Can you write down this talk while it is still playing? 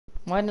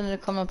Why didn't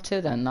it come up too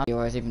then? Not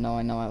yours, even though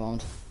I know I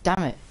won't.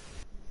 Damn it.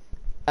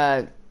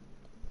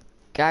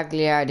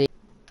 Gagliardi.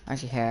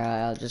 Actually, here,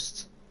 I'll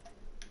just...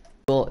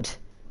 Good.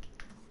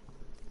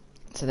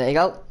 So there you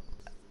go.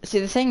 See,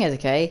 the thing is,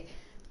 okay,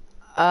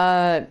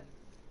 buy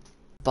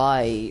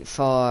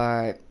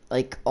for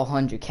like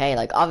 100k.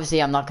 Like,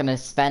 obviously, I'm not gonna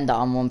spend that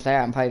on one player.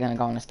 I'm probably gonna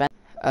go and spend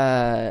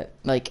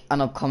like an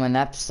upcoming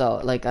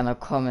episode, like an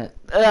upcoming.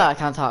 I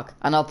can't talk.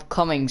 An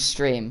upcoming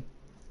stream.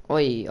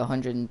 Oi,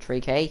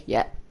 103k.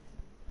 Yeah.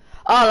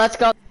 Oh, let's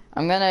go.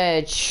 I'm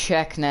gonna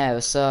check now.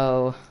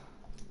 So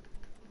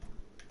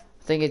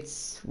I think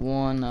it's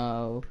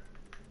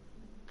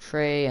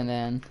 103, and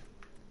then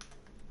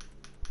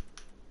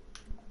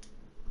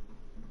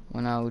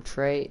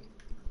 103.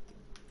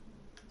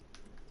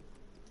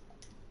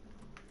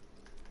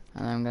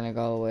 And I'm gonna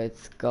go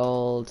with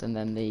gold, and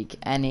then league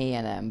any,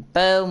 and then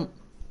boom.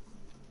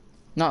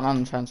 Not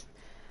on transfer.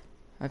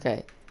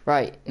 Okay,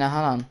 right, now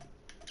hold on.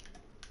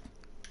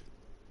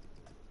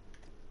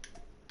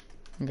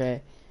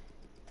 Okay.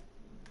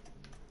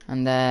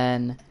 And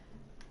then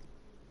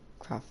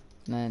crap.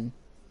 And then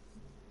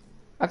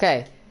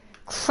okay.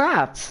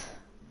 Crap.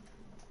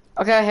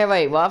 Okay, here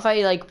wait, what if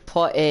I like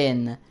put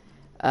in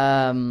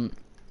what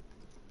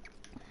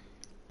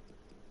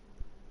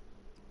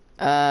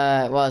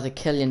was it,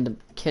 Kylian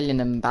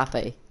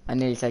Mbappe? I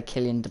nearly said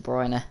Kylian De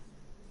Bruyne.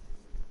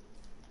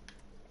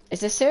 Is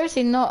there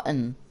seriously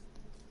nothing?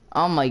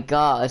 Oh my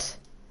god.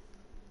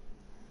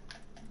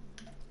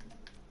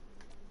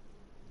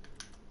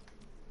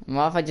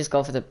 What if I just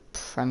go for the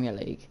Premier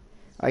League?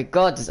 Alright,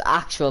 god, there's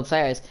actual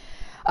players.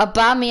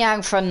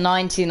 Aubameyang for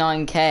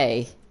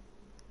 99k.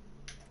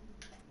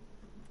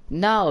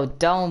 No,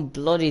 don't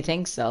bloody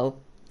think so.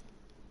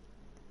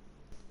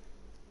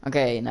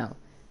 Okay, no.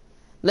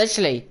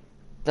 Literally,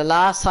 the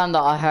last time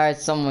that I heard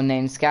someone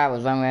named Scar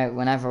was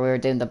whenever we were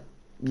doing the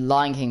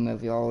Lion King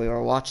movie, or we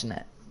were watching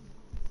it.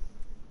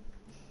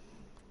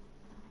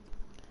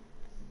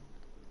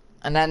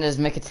 And then there's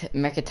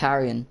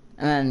Mkhitaryan, and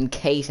then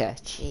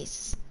Keita.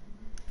 Jesus.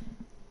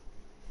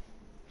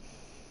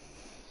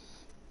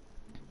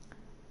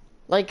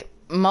 Like,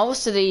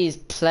 most of these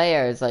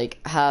players, like,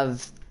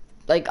 have...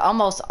 Like,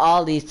 almost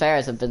all these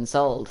players have been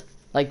sold.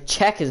 Like,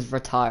 Czech is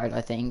retired,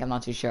 I think. I'm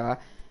not too sure.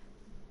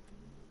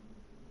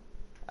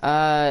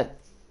 What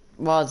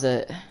was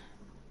it?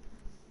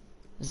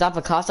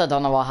 Zappacosta, I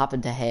don't know what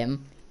happened to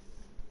him.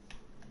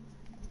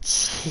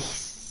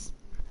 Jeez.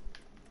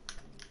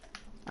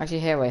 Actually,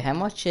 here, wait, how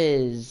much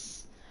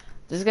is...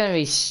 This is gonna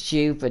be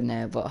stupid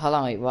now, but hold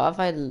on, wait, what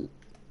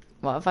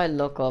if I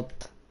look up...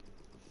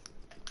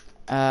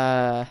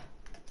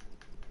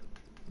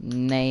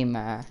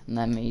 Neymar, and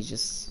let me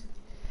just...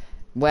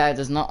 Well,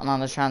 there's nothing on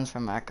the transfer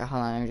market.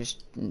 Hold on,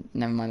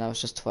 never mind, that was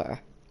just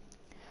Twitter.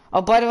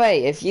 Oh, by the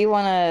way, if you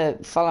wanna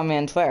follow me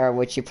on Twitter,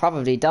 which you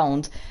probably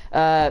don't,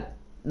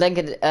 link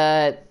it.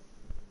 There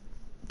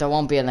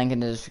won't be a link in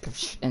the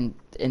description.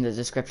 In the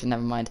description,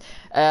 never mind.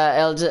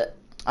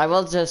 I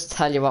will just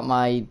tell you what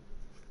my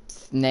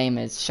name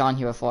is. Sean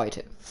Hewer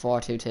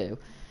 422.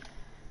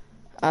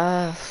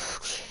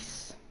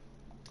 Jeez.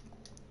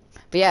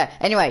 But yeah,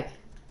 anyway.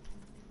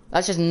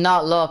 Let's just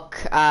not look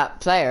at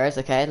players,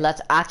 okay? Let's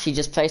actually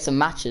just play some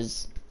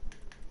matches.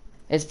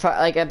 It's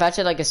like, I bet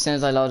you, like, as soon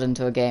as I load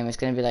into a game, it's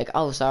gonna be like,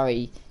 oh,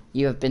 sorry,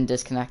 you have been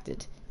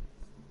disconnected.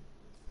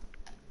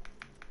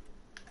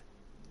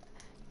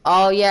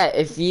 Oh yeah,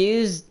 if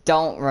yous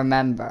don't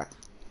remember,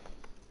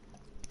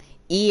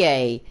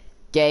 EA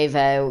gave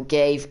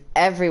everybody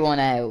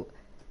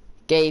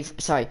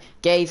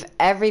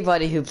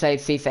who played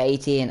FIFA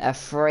 18 a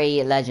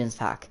free Legends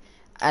pack.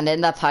 And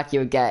in that pack you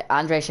would get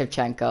Andrei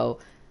Shevchenko,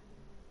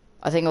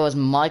 I think it was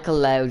Michael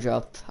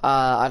Laudrup.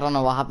 I don't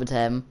know what happened to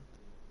him.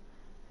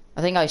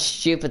 I think I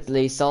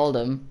stupidly sold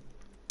him.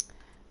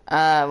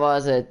 What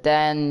was it?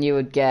 Then you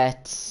would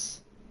get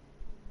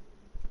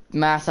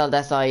Marcel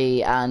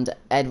Desailly and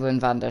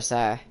Edwin van der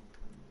Sar.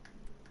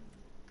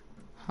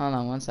 Hold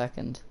on 1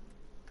 second.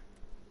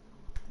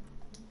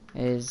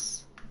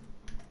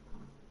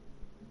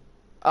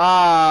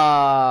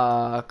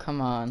 Oh,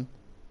 come on.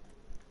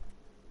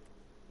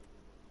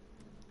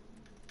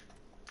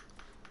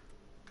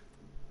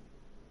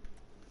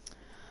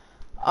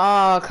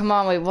 Oh, come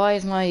on, wait, why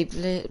is my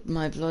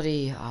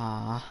bloody...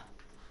 I'm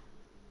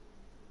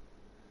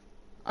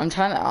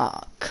trying to...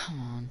 Oh,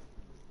 come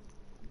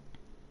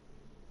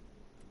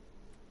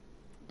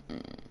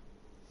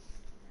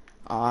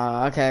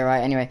on. Okay,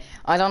 right, anyway.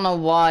 I don't know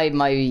why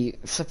my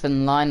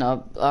flipping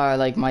lineup, or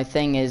like my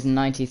thing is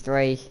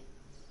 93.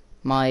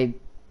 My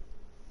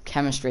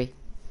chemistry.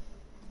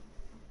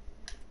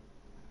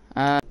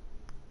 Oh,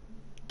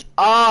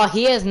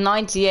 he has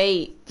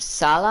 98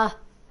 Salah?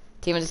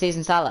 Team of the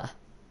season Salah.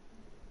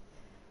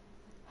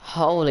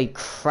 Holy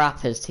crap,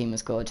 his team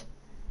is good.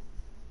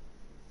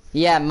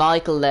 Yeah,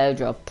 Michael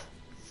Laudrup.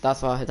 That's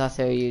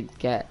who you'd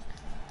get.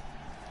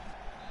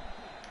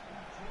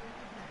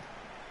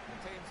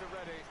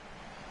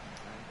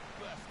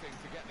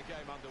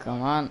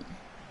 Come on.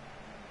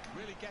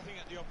 Really getting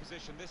at the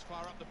opposition this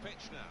far up the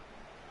pitch now.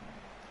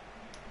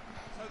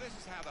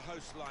 is how the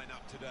hosts line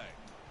up today.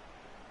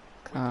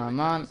 Come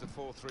on. It's a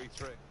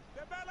 4-3-3.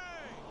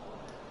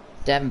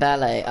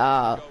 Dembele.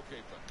 Oh.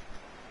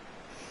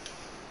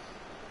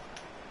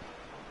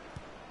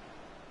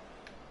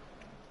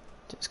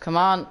 Just come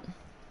on. Well,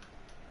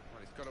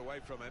 he's got away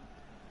from him.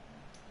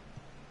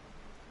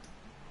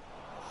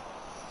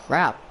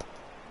 Crap.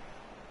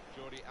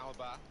 Jordi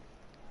Alba.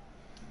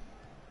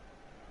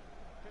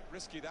 Bit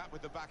risky that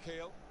with the back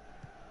heel.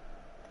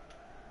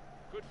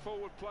 Good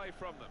forward play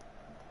from them.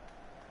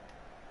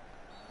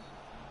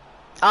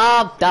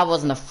 Oh, that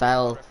wasn't a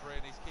foul.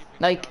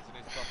 Like,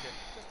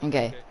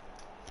 okay.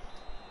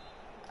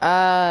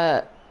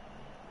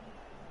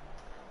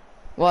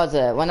 Was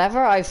it?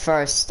 Whenever I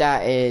first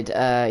started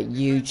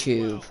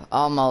YouTube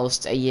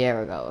almost a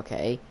year ago,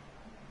 okay,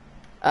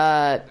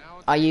 I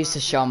used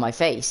to show my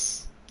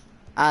face,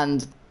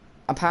 and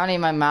apparently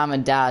my mom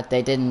and dad,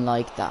 they didn't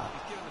like that.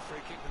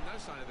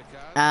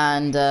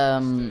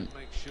 And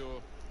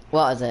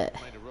what was it?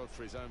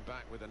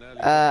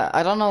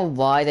 I don't know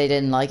why they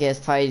didn't like it.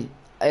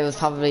 It was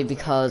probably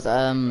because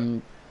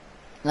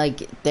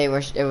like it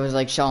was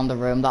like showing the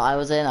room that I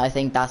was in. I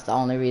think that's the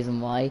only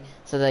reason why.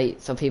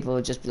 So people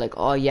would just be like,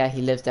 oh yeah,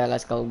 he lives there,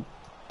 let's go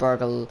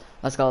burgle,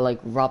 let's go like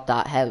rob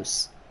that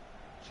house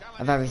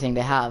of everything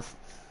they have.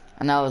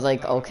 And I was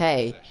like,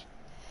 okay.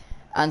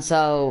 And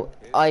so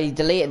I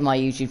deleted my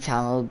YouTube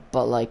channel,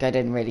 but like I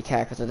didn't really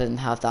care because I didn't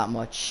have that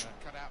much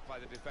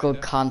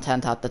good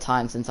content at the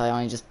time, since I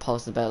only just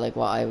posted about like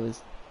what I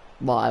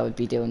would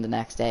be doing the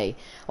next day.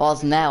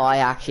 Whilst now I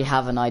actually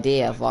have an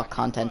idea of what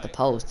content to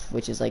post,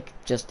 which is like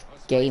just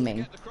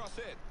gaming.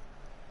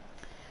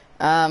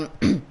 But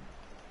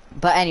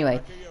anyway,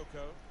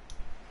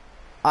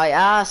 I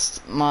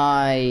asked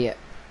my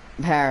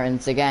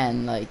parents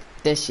again, like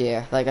this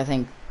year, like I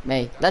think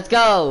May. Let's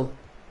go.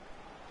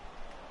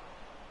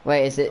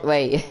 Wait, is it?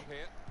 Wait.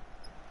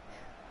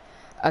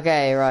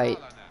 Okay, right.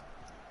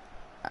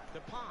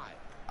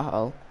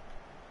 Uh-oh.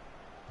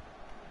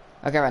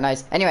 Okay, right,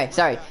 nice. Anyway,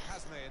 sorry.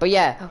 But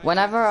yeah,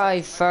 whenever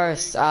I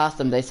first asked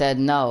them, they said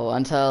no,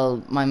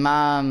 until my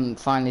mom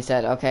finally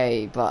said,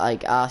 okay, but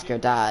like, ask your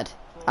dad,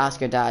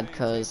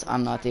 because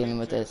I'm not dealing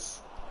with this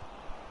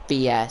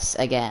BS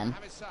again.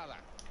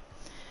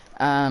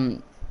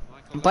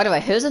 By the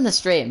way, who's in the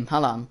stream?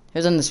 Hold on.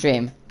 Who's in the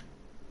stream?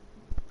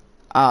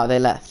 Oh, they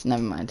left.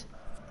 Never mind.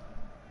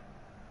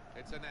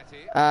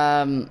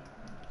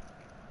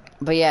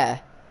 But yeah.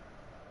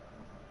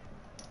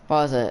 What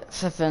was it?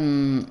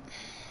 Flippin'...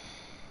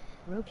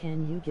 Bro,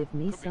 can you give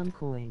me some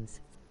coins?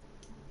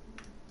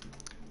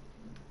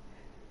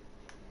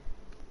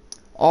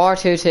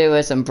 R22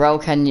 is and bro,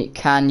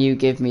 can you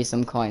give me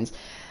some coins?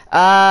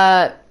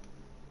 How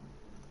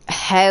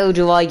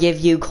do I give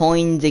you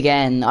coins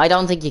again? I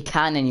don't think you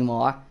can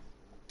anymore.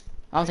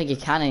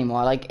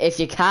 Like, if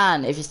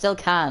you still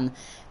can,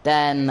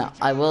 then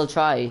I will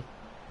try.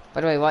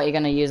 By the way, what are you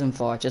gonna use them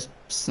for? Just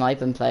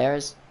sniping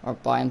players? Or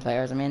buying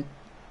players, I mean?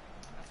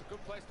 That's a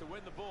good place to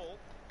win the ball.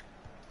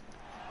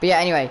 But yeah,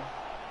 anyway.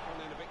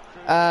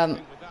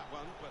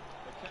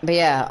 But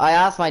yeah, I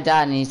asked my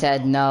dad and he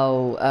said,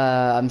 no,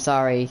 I'm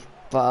sorry.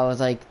 But I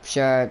was like,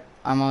 sure,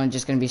 I'm only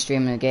just gonna be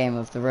streaming a game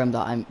of the room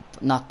that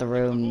not the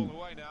room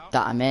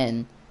that I'm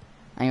in.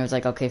 And he was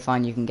like, okay,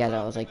 fine, you can get it.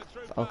 I was like,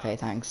 okay,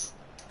 thanks.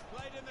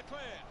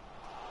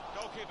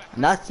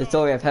 And that's the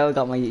story of how I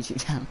got my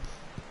YouTube channel.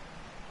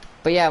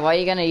 But yeah, what are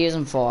you gonna use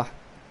them for?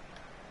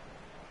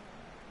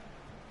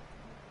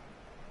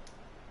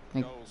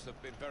 Like,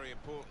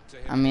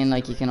 I mean,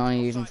 like, you can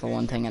only use them for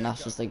one thing, and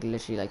that's just like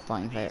literally like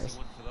buying players.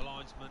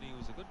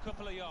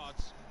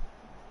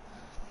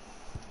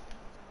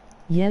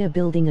 Yeah,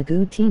 building a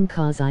good team,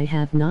 cause I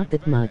have not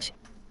that much.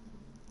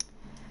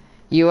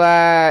 You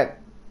are...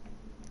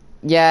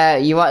 Yeah,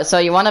 you want... So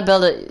you want to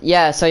build it...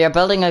 Yeah, so you're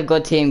building a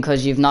good team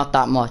because you've not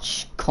that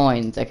much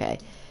coins, okay.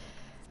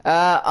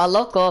 I'll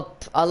look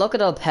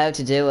it up how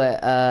to do it,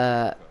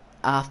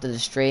 after the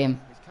stream.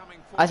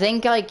 I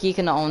think, like, you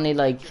can only,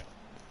 like...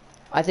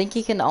 I think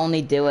you can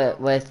only do it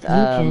with, You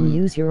can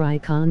use your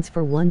icons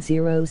for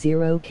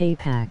 100k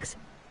packs.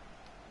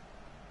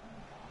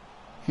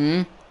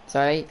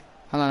 Sorry?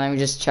 Hold on, let me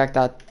just check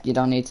that. You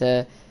don't need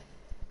to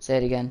say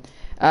it again.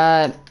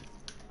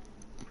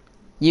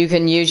 You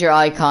can use your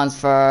icons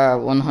for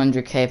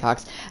 100k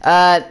packs.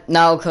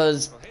 No,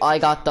 because I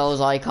got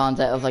those icons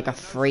out of, like, a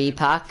free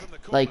pack.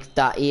 Like,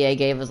 that EA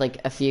gave us, like,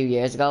 a few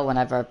years ago,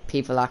 whenever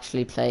people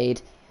actually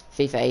played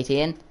FIFA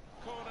 18.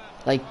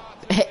 Like,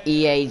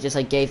 EA just,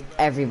 like, gave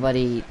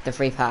everybody the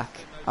free pack.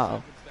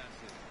 Uh-oh.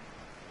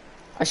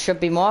 I should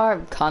be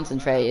more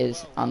concentrated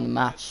on the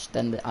match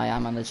than I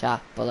am on the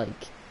chat, but, like...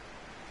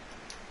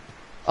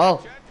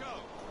 Oh!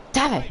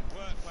 Damn it!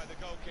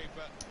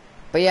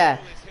 But yeah,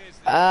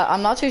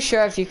 I'm not too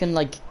sure if you can,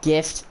 like,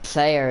 gift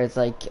players,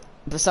 like...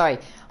 But sorry,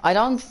 I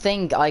don't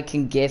think I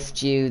can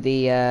gift you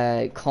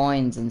the,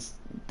 coins and...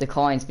 The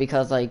coins,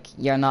 because, like,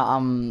 you're not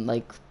on,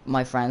 like,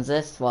 my friends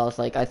list, while it's,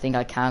 like, I think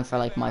I can for,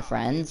 like, my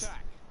friends.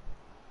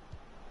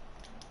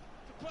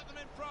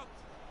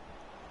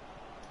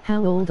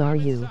 How old are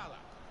you?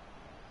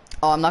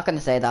 Oh, I'm not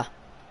gonna say that.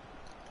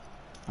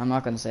 I'm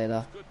not gonna say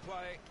that. Good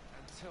play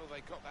until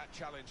they got that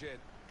challenge in.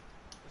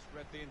 Just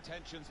read the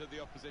intentions of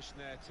the opposition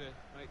there to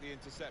make the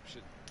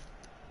interception.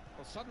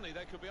 Well, suddenly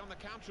they could be on the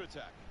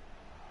counter-attack.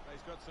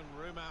 He's got some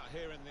room out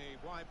here in the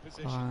wide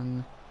position.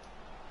 On.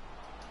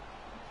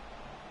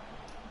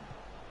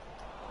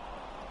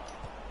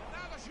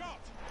 Now the shot.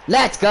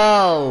 Let's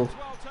go!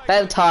 Well taken.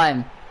 About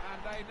time.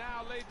 And they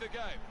now lead the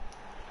game.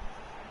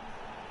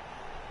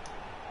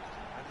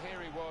 And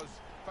here he was,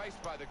 faced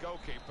by the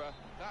goalkeeper.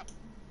 That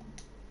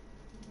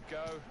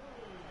go.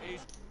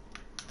 He's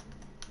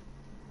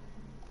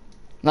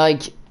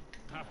Like,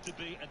 Have to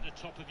be at the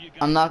top of your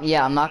game. I'm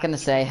not gonna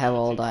say how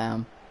old I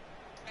am.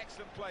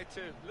 excellent play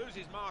to lose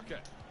his marker.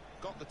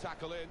 Got the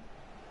tackle in. And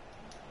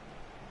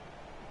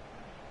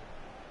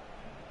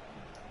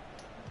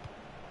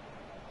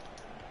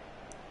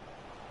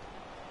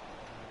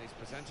he's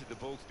presented the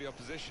ball to the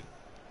opposition.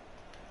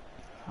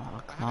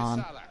 Oh, come Mohamed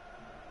on. Salah.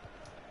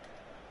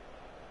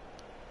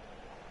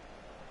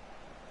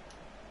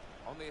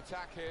 On the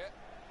attack here.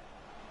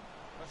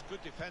 That's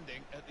good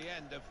defending at the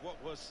end of what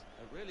was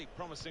a really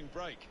promising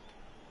break.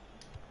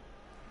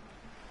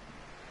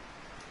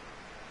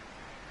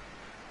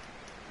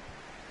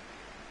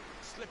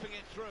 Slipping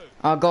it through.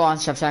 Oh, go on,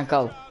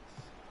 Shevchenko. Chance.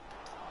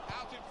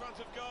 Out in front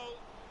of goal.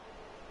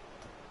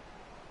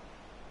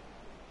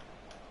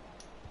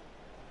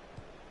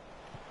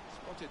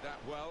 Spotted that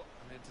well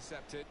and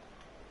intercepted.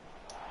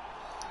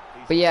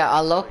 But yeah,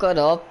 I'll look it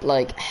up,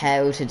 like,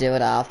 how to do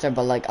it after,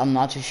 but, like, I'm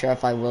not too sure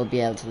if I will be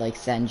able to, like,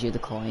 send you the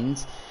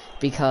coins,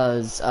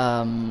 because,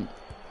 you're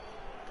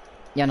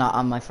not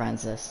on my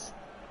friends list.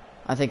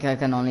 I think I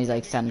can only,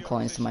 like, send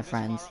coins to my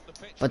friends.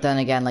 But then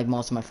again, like,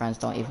 most of my friends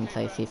don't even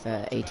play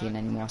FIFA 18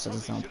 anymore, so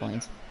there's no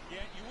point. Yeah,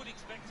 you would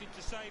expect him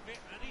to save it,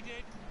 and he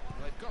did.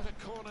 They've got a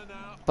corner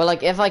now. But,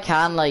 like, if I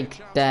can, like, Chance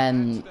to add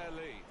then to their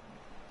lead.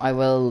 I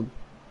will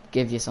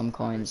give you some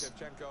coins.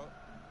 Shevchenko.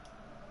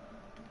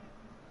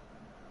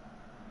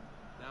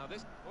 Now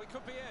this, we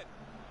could be in.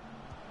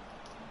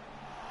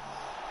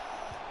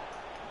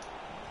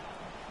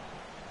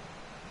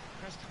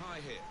 Pressed high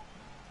here.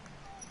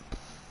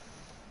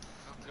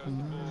 Up goes the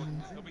ball.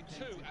 There'll be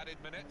 2 added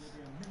minutes.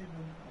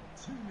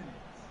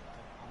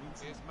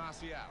 Here's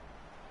Martial.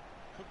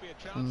 Could be a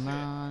chance Come here.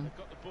 on. They've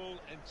got the ball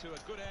into a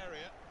good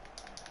area.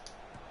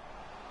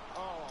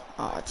 Oh,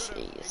 Oh, they could have jeez.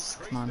 increased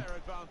Come on. their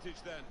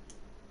advantage then.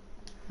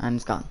 And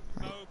it's gone.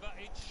 Right. No, but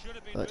it should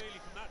have been Good. really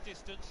from that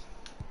distance.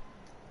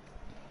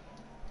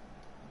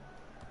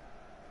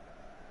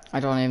 I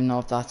don't even know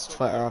if that's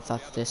Twitter or if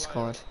that's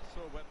Discord. Saw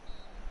when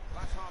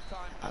last half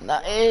time. And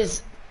that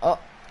is... Oh.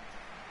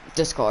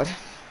 Discord.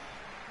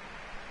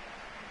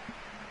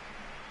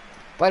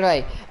 By the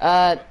way,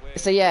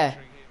 so yeah,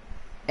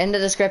 in the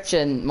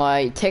description,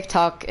 my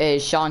TikTok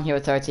is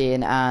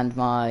SeanHero13 and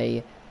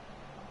my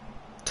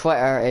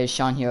Twitter is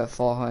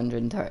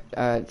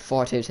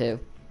SeanHero422.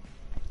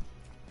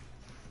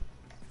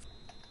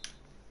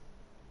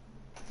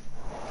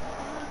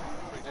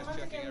 Just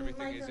checking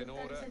everything is in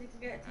order. And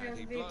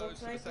he blows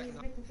for the second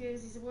half.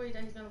 Confused. He's worried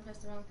that he's going to press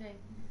the wrong thing.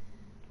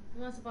 He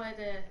wants to buy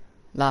the.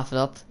 Laugh it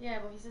up. Yeah,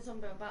 but he said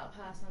something about Battle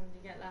Pass and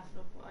you get laughed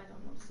up, but I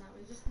don't understand.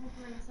 Will you just come up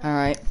and yourself?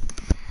 Alright.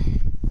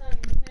 Sorry, you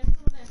okay with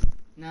some of this?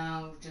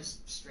 No,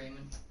 just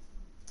streaming.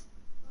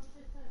 Oh,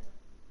 shit, sorry.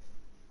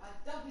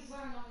 Don't be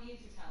swearing on the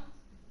YouTube channel.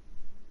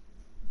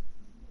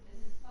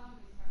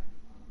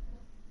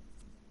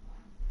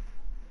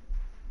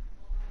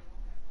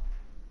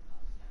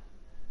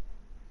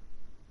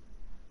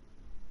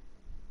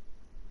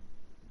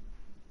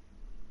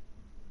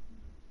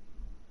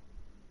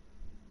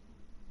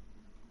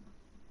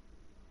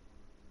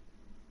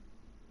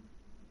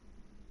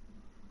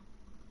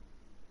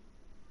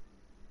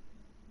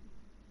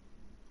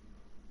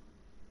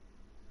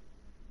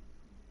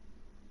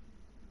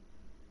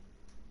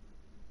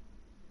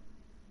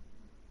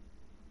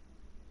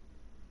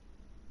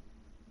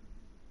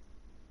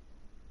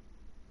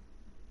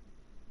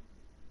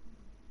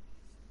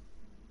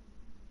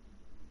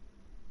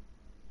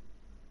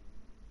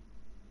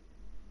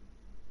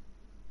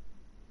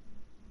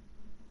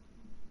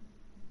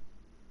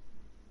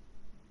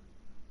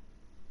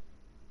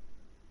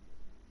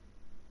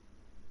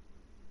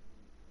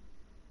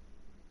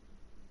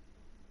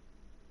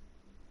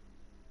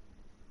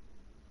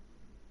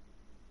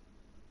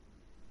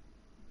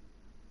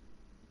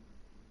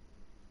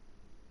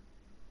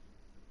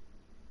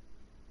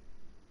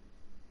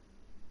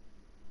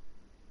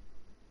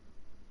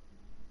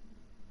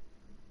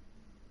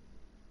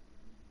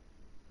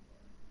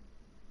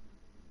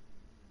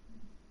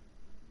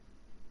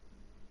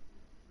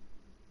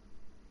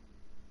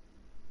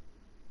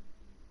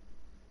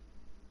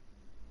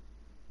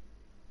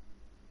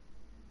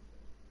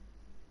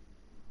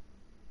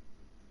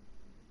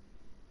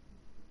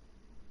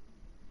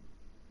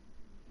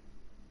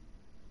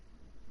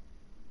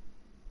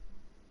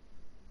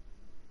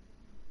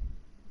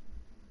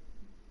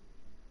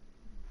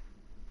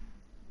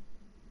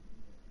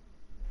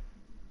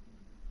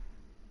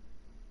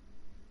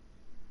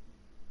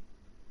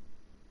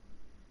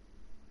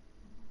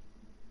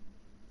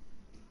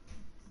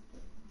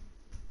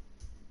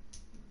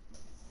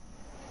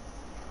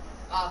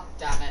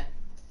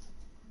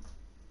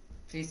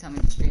 Please tell me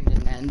the stream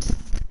didn't end.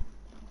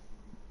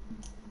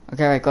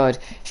 Okay, right, good.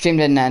 Stream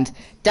didn't end.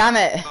 Damn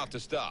it! Hard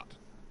to start.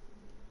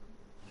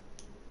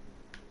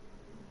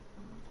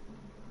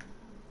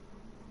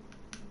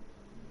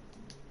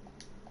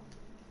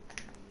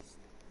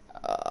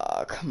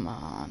 Oh, come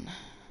on.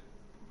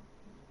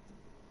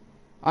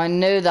 I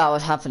knew that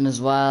would happen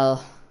as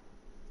well.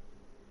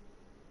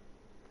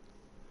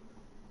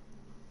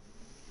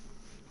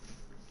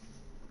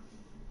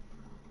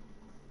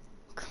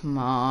 Come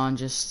on,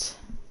 just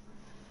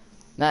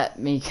let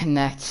me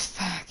connect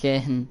back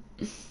in.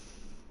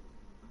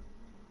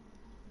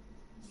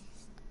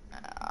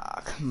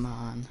 Oh, come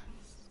on.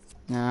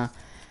 No.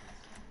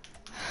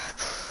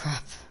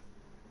 Crap.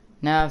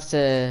 Now I have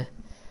to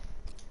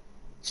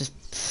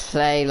just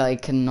play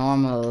like a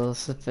normal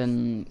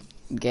flipping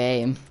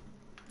game.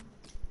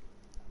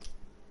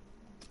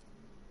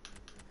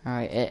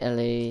 Alright,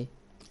 Italy.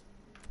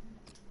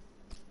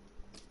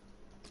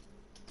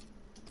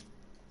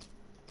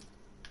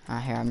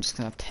 Here, I'm just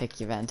gonna pick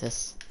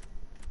Juventus.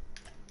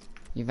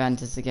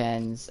 Juventus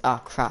against... Oh,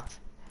 crap.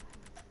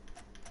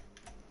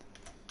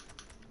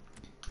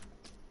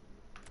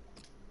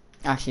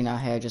 Actually, no,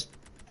 here, just...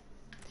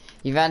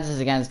 Juventus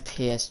against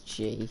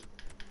PSG.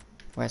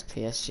 Where's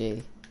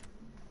PSG?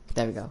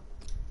 There we go.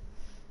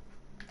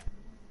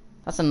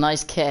 That's a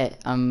nice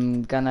kit.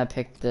 I'm gonna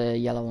pick the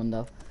yellow one,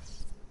 though.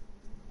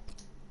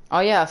 Oh,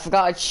 yeah, I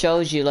forgot it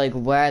shows you, like,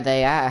 where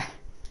they are.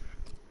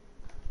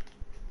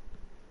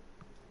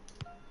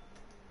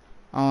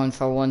 Oh, and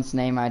for once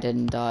Neymar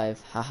didn't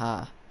dive.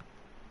 Haha.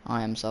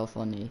 I am so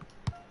funny.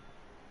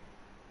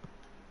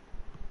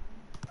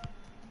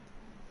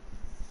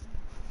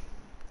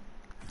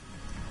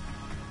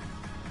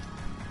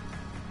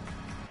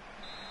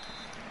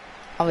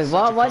 Oh wait,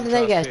 what? Why did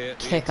they get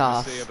kick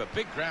off? A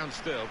big ground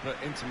still, but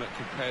intimate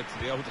compared to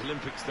the old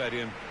Olympic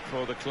Stadium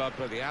for the club.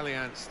 But the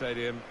Allianz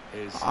Stadium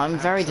is. I'm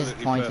very absolutely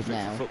disappointed perfect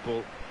now. for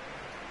football.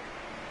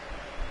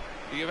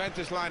 The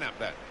Juventus lineup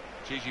then.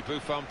 Gigi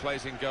Buffon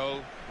plays in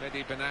goal.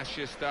 Mehdi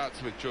Benatia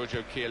starts with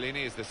Giorgio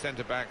Chiellini as the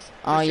centre backs.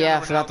 Oh yeah,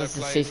 I forgot Ronaldo this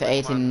is plays FIFA with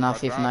 18 and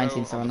not Marco FIFA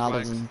 19, so Quadrado on the Ronaldo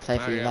flanks. doesn't play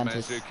for Mario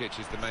Juventus. Mandzukic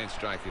is the main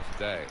striker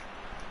today.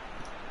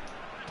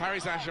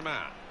 Paris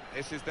Saint-Germain,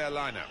 this is their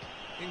lineup.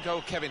 In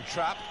goal, Kevin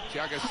Trapp.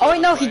 Thiago Silva Oh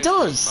wait, no, he plays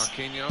does.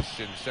 with Marquinhos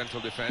in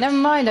central defence. Never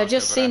mind, I Marco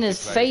just seen Verratti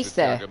his plays face with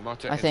there, Thiago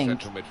Motta I in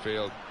think. central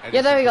midfield.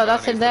 Yeah, there we go,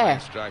 that's Edinson him Cavani is the main there.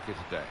 striker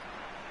today.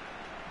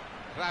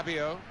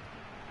 Rabiot.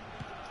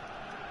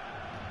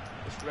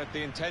 Just read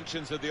the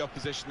intentions of the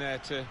opposition there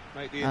to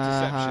make the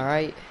interception.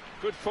 Alright.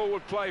 Good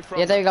forward play from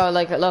Yeah, there you them. go,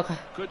 like, look.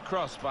 Good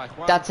cross by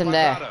Juan That's him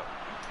there. Cuadrado.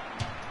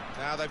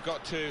 Now they've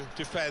got to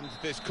defend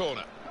this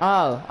corner.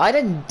 Oh, I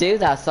didn't do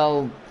that,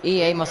 so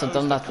EA must have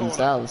Goes done the that corner.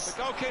 themselves.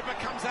 The goalkeeper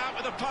comes out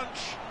with a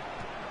punch.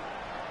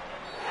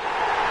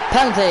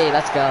 Penalty,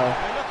 let's go.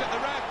 They look at the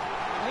ref,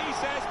 and he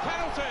says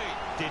penalty.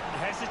 Didn't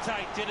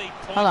hesitate, did he?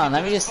 Hold on,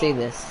 let me just see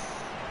this.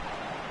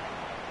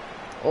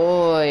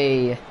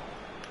 Oi.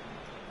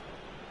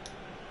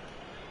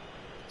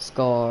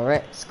 Score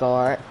it,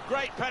 score it.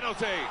 Great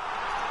penalty.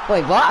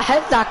 Wait, what? How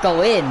did that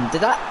go in?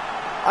 Did that...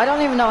 I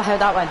don't even know how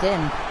that went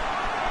in.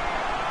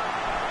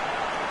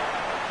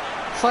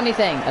 Funny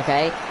thing,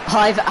 okay?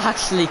 I've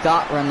actually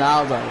got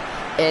Ronaldo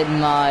in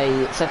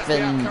my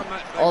flipping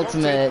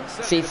ultimate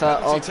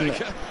FIFA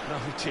ultimate...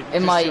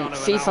 In my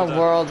FIFA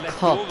World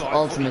Cup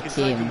ultimate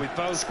team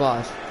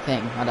squad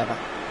thing, whatever.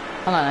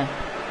 Hold on now.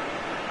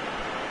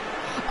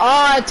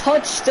 Oh, I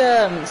touched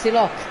him! See,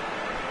 look.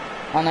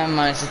 Oh, never mind,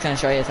 I was just going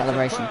to show you a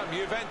celebration.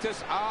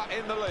 Juventus are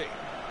in the lead.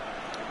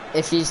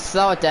 If you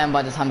slow it down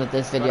by the time that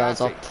this video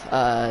is up,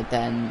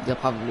 then you'll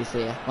probably see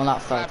it. Well,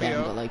 not slow it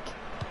down, but like,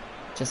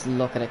 just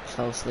look at it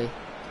closely.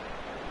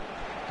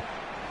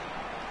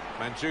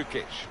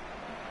 Mandzukic.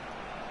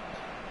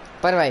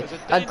 By the way,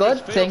 a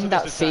good thing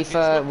that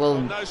FIFA will...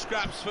 No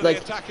scraps for like...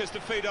 the attackers to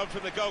feed on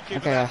from the goalkeeper.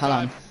 Okay, hold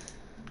on.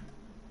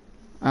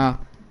 Oh.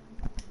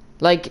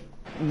 Like,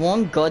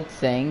 one good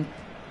thing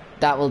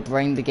that will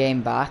bring the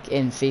game back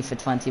in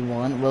FIFA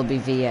 21 will be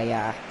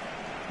VAR.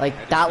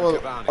 Like, that will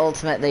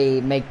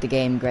ultimately make the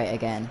game great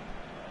again.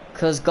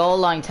 Because goal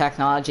line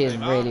technology is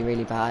really,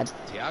 really bad.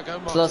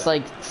 Plus,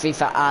 like,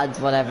 FIFA adds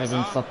whatever's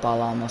in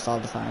football almost all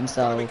the time,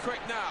 so...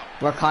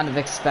 We're kind of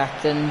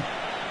expecting...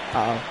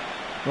 Uh-oh.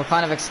 We're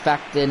kind of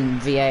expecting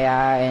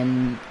VAR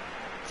in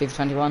FIFA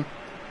 21.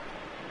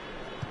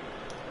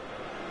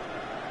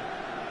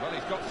 Well,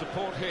 he's got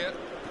support here.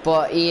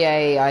 But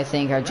EA, I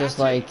think, are just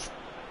like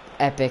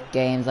epic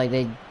games. Like,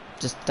 they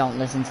just don't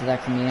listen to their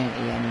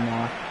community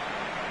anymore.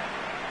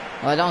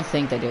 Well, I don't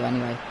think they do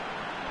anyway.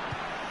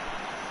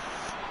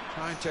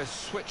 Trying to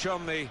switch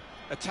on the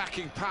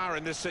attacking power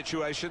in this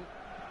situation.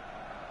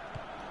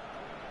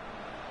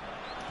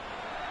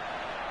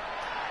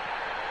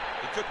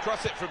 He could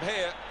cross it from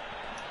here.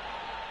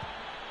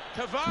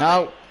 Cavani.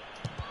 No.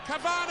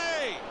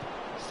 Cavani.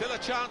 Still a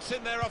chance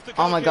in there off the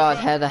Oh my god,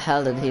 goalkeeper. how the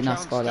hell did he not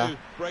Chance score to that?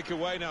 break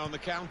away now on the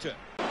counter.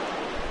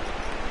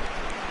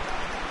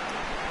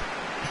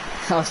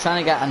 I was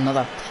trying to get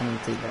another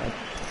penalty, but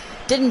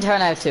didn't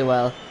turn out too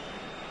well.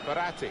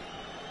 Verratti.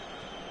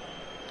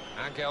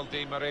 Angel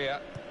Di Maria.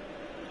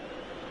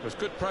 There's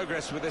good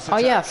progress with this Oh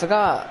attack. yeah, I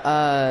forgot.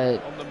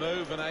 On the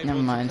move and able never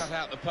mind. to cut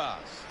out the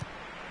pass.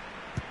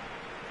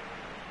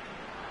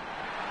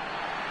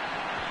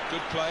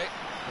 Good play,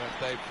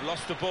 but they've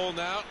lost the ball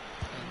now,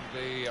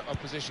 and the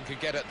opposition can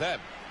get at them.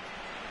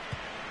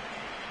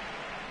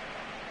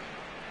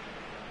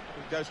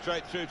 Go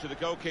straight through to the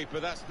goalkeeper.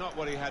 That's not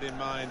what he had in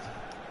mind.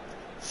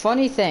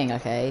 Funny thing,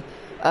 okay.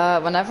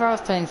 Whenever I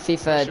was playing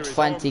FIFA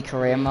 20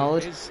 career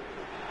mode,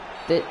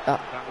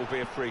 That will be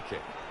a free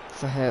kick.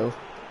 for who?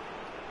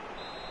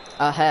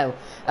 How?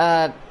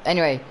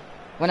 Anyway,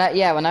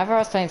 whenever I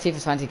was playing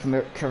FIFA 20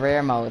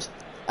 career mode,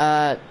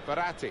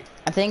 Verratti,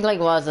 I think like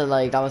was it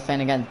like I was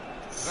playing against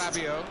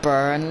Fabio.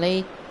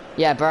 Burnley,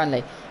 yeah,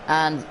 Burnley,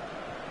 and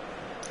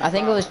I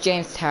think it was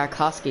James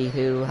Tarkowski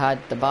who had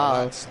the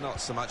ball. That's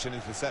not so much an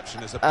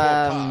interception as a poor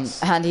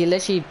pass. And he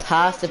literally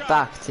passed it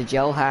back to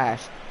Joe Hart,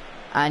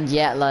 and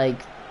yet like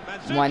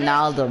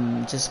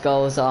Wijnaldum just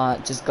goes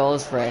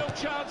for it. Real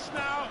chance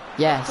now.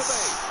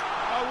 Yes,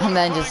 Oh, what and a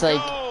then just fine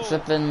like goal.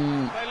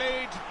 flipping They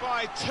lead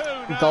by 2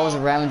 now. goes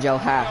around Joe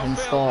Hart and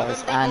They'll feel a scores,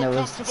 little bit and it more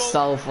was comfortable.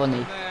 so funny.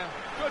 And they're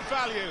good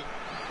value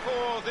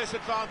for this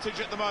advantage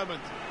at the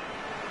moment.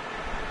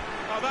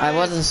 Oh, that I is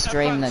wasn't a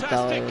streaming it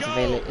though; fantastic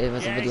goal. it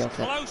was a video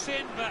clip. Close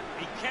in, but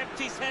he kept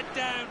his head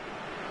down.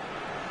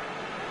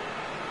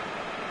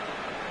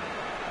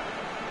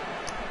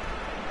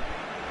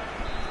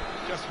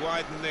 Just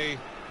widen the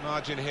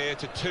margin here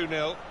to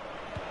 2-0.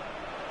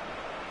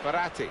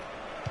 Verratti.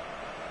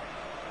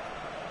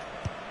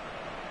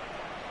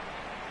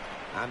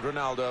 And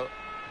Ronaldo.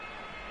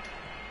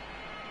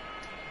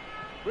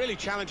 Really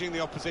challenging the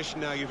opposition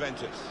now,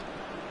 Juventus.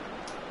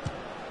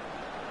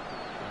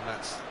 And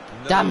that's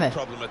Damn no it.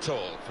 problem at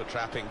all for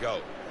trapping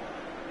goal.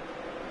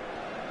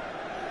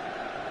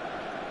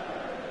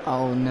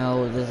 Oh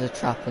no, there's a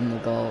trap in the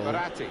goal.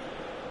 Verratti.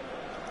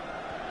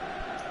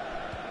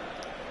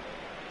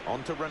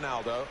 On to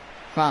Ronaldo.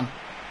 Come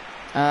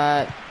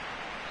on.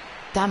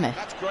 Damn it.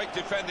 That's great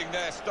defending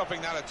there,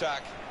 stopping that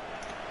attack.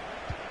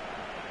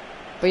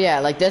 But yeah,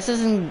 like this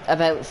isn't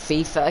about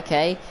FIFA,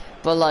 okay?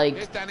 But like,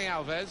 Here's Dani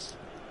Alves.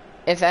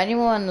 if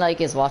anyone like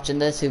is watching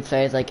this who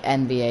plays like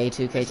NBA This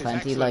is 2K20,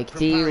 excellent like, from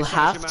do you Paris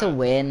have to Saint-Germain.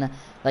 win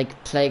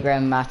like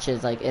playground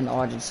matches like in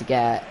order to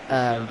get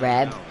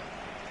red,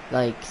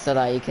 like so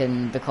that you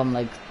can become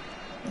like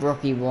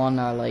rookie 1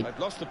 or like They've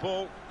lost the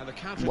ball and the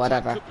counter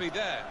whatever. attack could be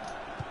there.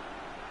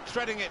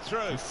 Threading it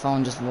through. the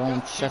phone just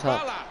won't shut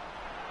up. Dybala.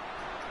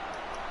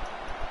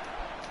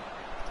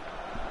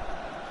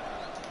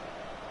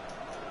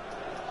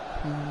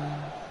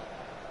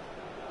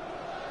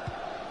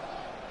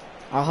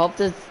 I hope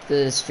that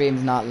the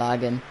stream's not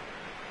lagging.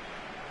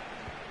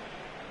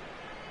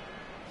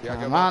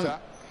 Thiago Come on. Motta.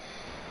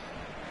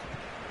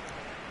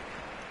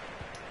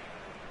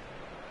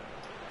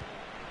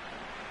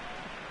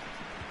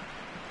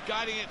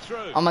 Guiding it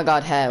through. Oh my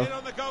god, how? In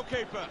on the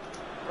goalkeeper.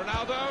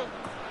 Ronaldo.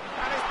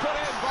 And it's put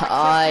in by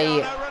I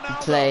Cristiano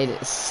Ronaldo.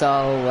 played so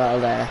well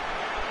there.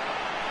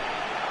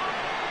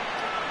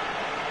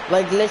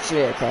 Like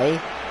literally, okay?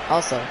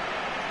 Also,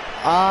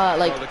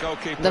 like Well, the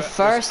goalkeeper the was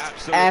first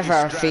absolutely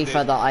ever stranded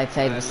FIFA that I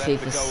played and was left the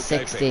FIFA goal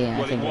 16, gaping.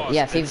 I think. Well, it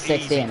Yeah, was FIFA an easy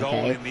 16, goal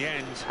okay? in the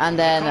end. And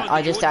then Kind I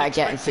you just wouldn't started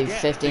getting expect to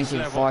FIFA get 15, this FIFA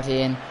level.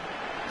 14,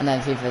 and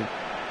then FIFA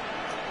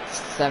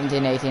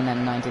 17, 18,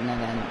 and 19,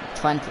 and then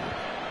 20.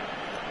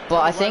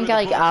 But I think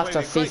like after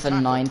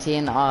FIFA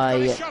 19,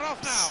 I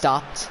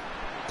stopped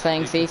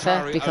playing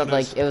FIFA because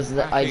like it was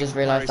I just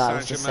realized that it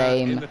was the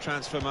same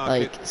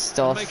like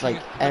stuff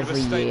like every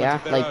year,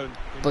 like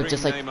but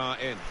just like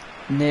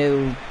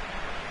new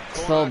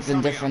clubs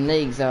in different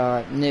leagues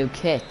or new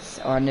kits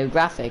or new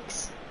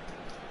graphics,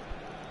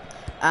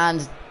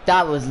 and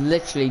that was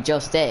literally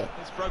just it.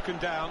 It's broken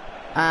down.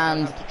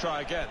 And Have to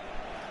try again.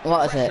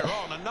 what is it? Pressure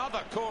on,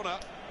 another corner.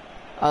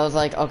 I was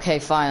like, okay,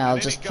 fine, I'll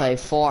just play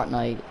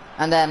Fortnite,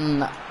 and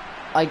then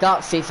I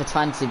got FIFA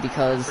 20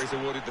 because He's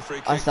awarded the free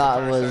kick I to thought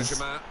it Paris was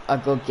Saint-Germain. a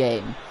good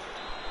game,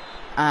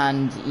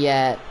 and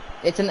yeah,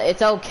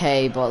 it's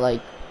okay, but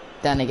like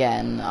then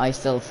again, I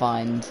still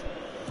find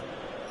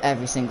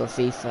every single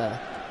FIFA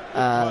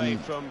Play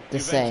from the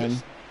Juventus same,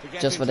 to get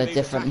just with into a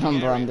these different attacking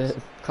number on areas.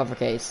 the cover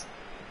case.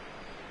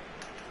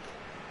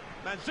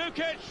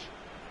 Mandzukic.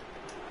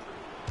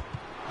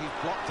 He's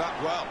blocked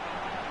that well.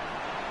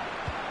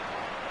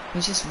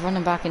 He's just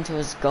running back into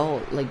his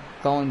goal, like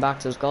going back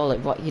to his goal.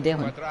 Like, what are you doing?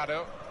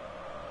 Cuadrado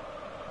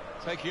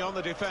taking on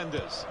the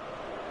defenders.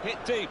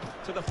 Hit deep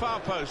to the far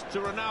post to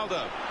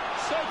Ronaldo.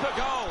 Super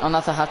goal. Oh,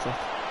 that's a hat trick.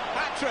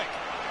 Hat-trick.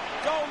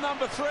 Goal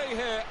number 3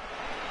 here.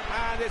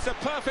 And it's a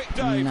perfect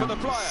day for the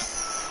player.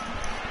 Nice.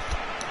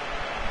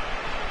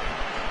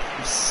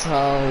 I'm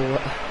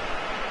so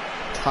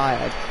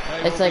tired.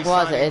 They It's will like be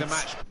what? signing the It's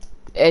match.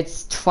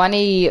 it's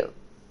 20.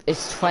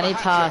 It's 20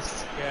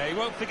 past Yeah, he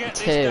won't forget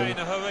this 2 day in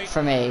a hurry.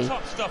 for me.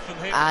 Top stuff from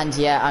him. And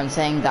yeah, I'm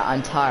saying that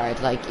I'm tired.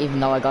 Like even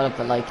though I got up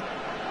at like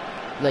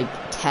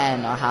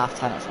 10 or half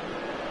 10 or something.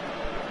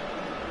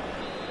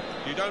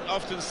 You don't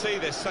often see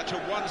this, such a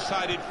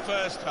one-sided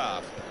first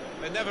half.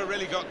 They never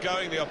really got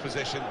going, the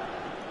opposition.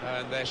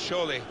 And they're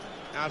surely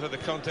out of the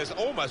contest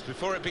almost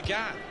before it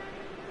began.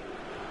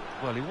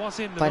 Well, he was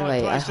in the By the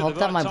right way, I place at hope the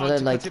that right my time brother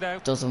to cut it like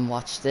out. doesn't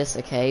watch this,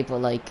 okay? But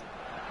like,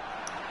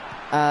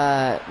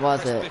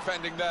 was Crisp it?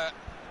 defending there.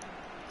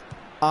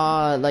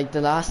 Like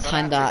the last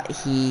time that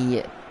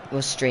he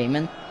was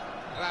streaming,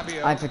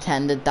 Rabiot. I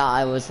pretended that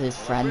I was his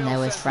friend.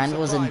 Now his friend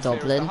was in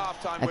Dublin,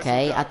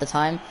 okay, at the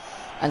time,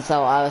 and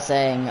so I was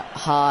saying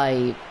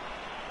hi,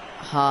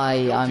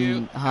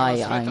 I'm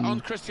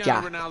on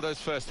Cristiano Jack, Ronaldo's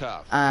first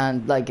half.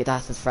 and like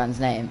that's his friend's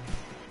name,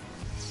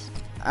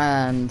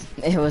 and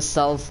it was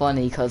so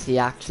funny because he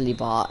actually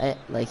bought it.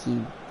 Like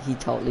he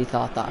totally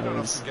thought that You it don't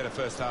was often get a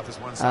first half as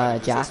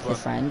one-sided as Jack, this one.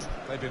 his friend.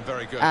 They've been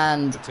very good.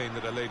 And the team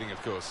that are leading,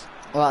 of course.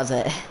 What was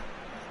it?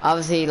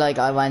 Obviously, like,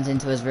 I went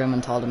into his room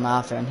and told him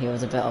after, and he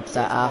was a bit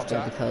upset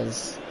after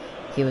because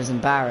he was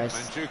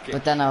embarrassed.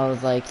 But then I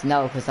was like,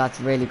 no, because that's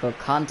really good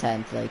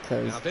content, like,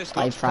 because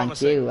I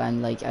pranked you,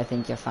 and, like, I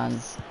think your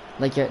fans,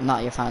 like,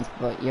 not your fans,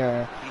 but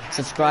your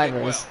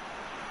subscribers,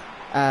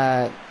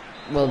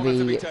 will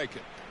be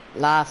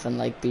laughing,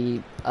 like,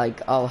 be like,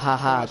 oh,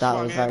 haha, that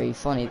was very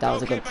funny, that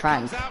was a good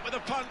prank.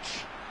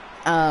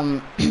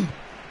 And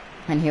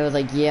he was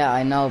like, yeah,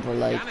 I know, but,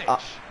 like,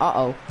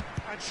 uh-oh.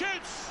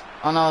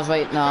 Oh no, I was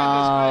waiting. No,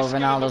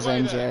 Ronaldo's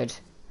injured.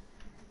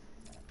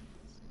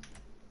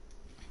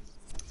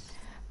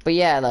 But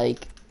yeah,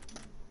 like,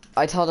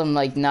 I told him,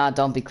 like, nah,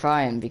 don't be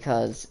crying,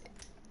 because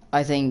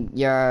I think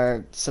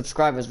your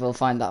subscribers will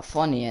find that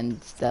funny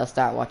and they'll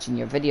start watching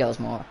your videos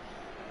more.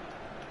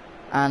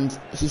 And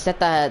he said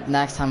that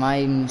next time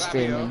I'm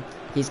streaming,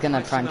 he's gonna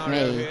prank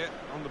me.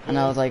 And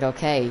I was like,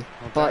 okay,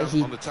 but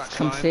he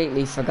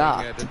completely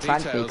forgot to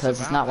prank me because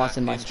he's not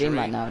watching my stream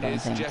right now, I don't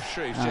think.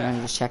 Let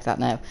me just check that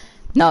now.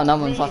 No, no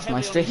one's watching my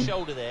stream.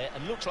 Shoulder there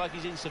and looks like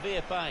he's in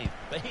severe pain,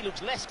 but he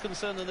looks less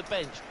concerned than the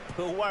bench,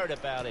 who are worried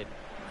about him.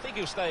 I think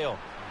he'll stay on.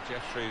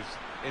 Jeffrey's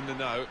in the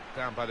know,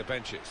 down by the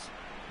benches.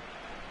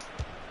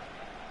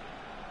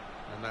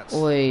 And that's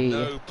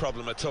no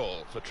problem at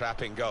all for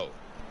trapping goal.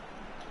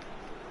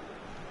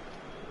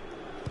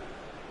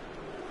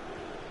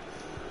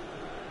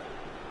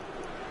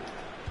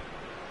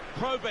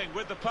 Probing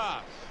with the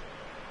pass.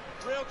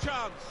 Real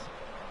chance.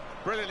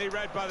 Brilliantly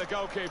read by the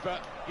goalkeeper.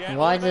 Yeah,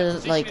 why did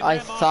it, like, I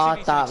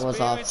thought that was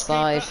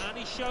offside. And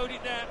he showed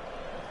it there.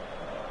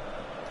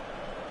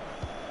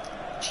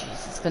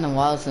 Jeez, it's been a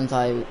while since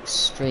I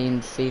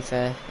streamed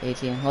FIFA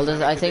 18.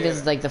 Well, I think this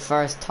is like the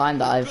first time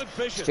that I've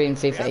streamed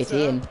FIFA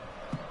 18.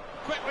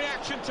 Quick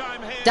reaction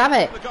time here. Damn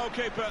it! The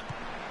goalkeeper.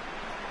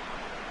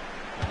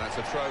 And that's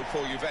a throw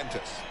for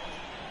Juventus.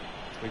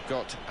 We've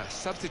got a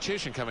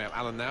substitution coming up,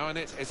 Alan, now, and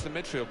it's the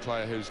midfield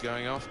player who's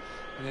going off.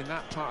 And in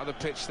that part of the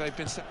pitch, they've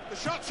been... The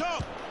shot's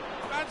up!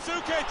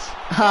 Mandzukic!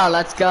 Ah,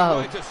 let's go!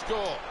 Way to score.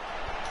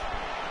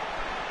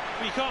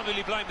 Well, you can't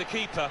really blame the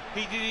keeper.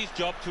 He did his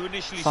job to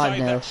initially 5-0.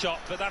 save that shot,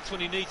 but that's when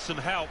he needs some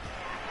help.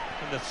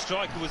 And the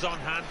striker was on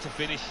hand to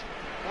finish.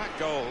 That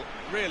goal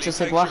really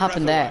Just like, what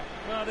happened there?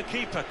 Well, the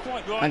keeper,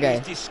 quite right,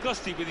 is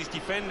disgusted with his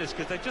defenders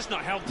because they've just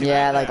not helped him.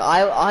 Yeah, out like, there.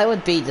 I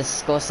would be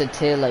disgusted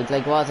too. Like,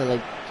 what was it?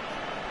 Like,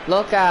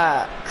 look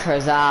at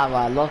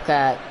Kurzawa, look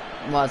at,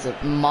 what was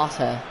it,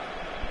 Mota,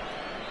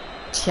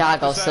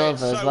 Thiago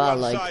Silva as well.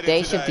 Like,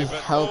 they should be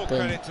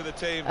helping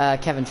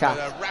Kevin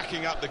Trapp.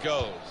 Racking up the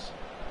goals.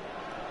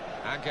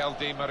 Angel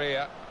Di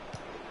Maria.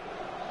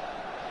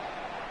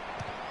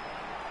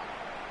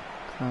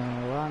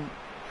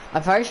 I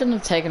probably shouldn't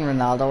have taken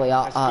Ronaldo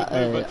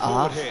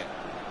off. Here.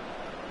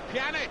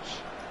 Pjanic.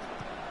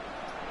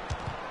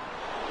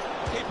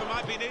 Keeper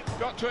might be neat.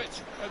 Got to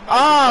it.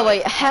 Oh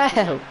wait,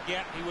 hell!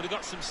 Yeah, he would have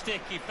got some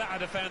stick if that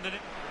had founded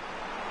it.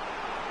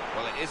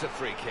 Well, it is a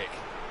free kick.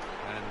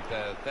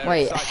 And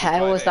wait,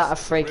 how was that a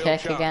free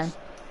kick again?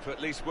 To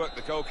at least work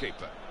the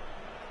goalkeeper.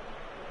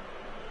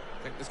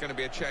 I think there's going to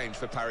be a change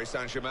for Paris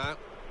Saint-Germain.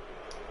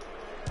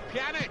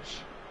 Pjanic.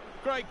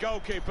 Great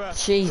goalkeeper.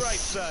 Jeez. Great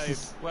save.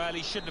 Well,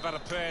 he shouldn't have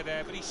had a prayer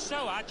there, but he's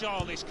so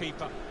agile, this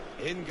keeper.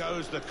 In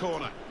goes the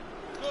corner.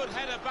 Good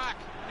header back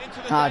into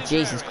the Ah, danger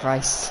Jesus area.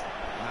 Christ.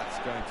 And that's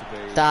going to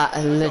be...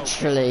 That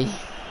literally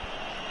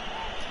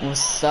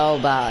was so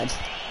bad.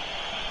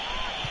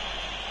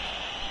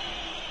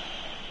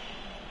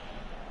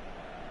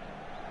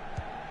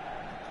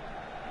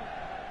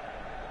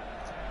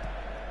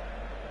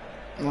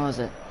 What was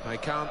it? He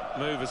can't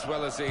move as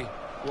well as he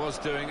was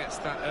doing. It's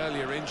that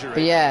earlier injury.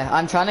 But yeah,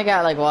 I'm trying to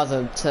get, like, what was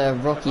it, to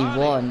Rookie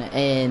 1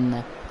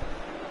 in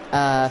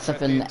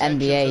flipping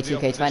NBA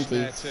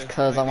 2K20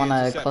 because I want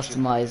to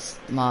customize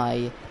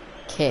my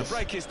kit. The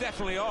break is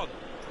definitely on.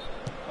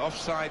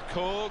 Offside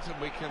called,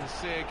 and we can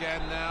see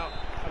again now.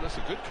 Oh, that's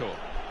a good call.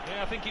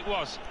 Yeah, I think it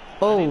was.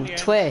 Oh, And in the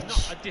end, Twitch.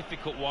 Not a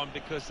difficult one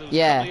because there was a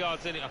Yeah, couple of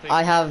yards in it, I think.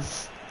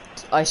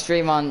 I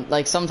stream on,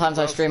 like, sometimes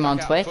I stream on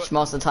Twitch,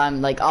 most of the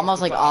time, like,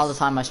 almost like all the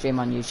time I stream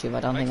on YouTube.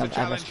 I don't think I've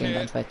ever streamed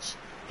on Twitch.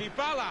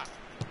 Dybala.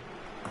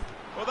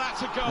 Well,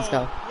 that's a goal. Let's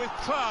go. With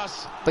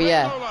class. But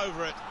yeah, All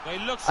over it.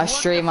 It looks I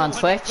stream on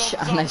wonderful when it Twitch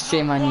comes and I off,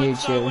 stream not on quite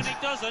so YouTube. when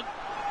it doesn't.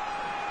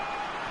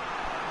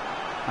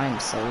 I'm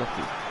so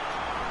lucky.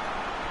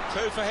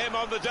 2 for him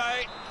on the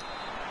day.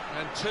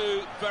 And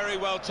two very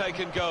well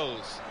taken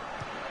goals.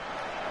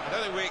 I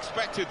don't think we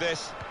expected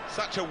this,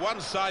 such a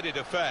one-sided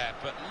affair,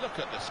 but look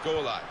at the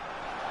scoreline.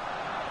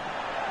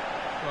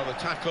 Well, the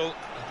tackle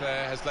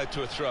there has led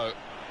to a throw.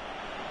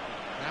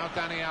 Now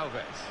Dani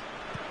Alves.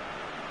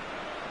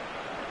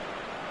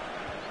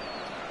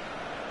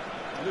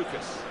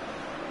 Lucas.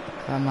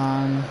 Come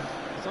on.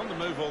 He's on the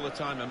move all the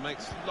time and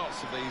makes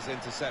lots of these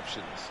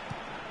interceptions.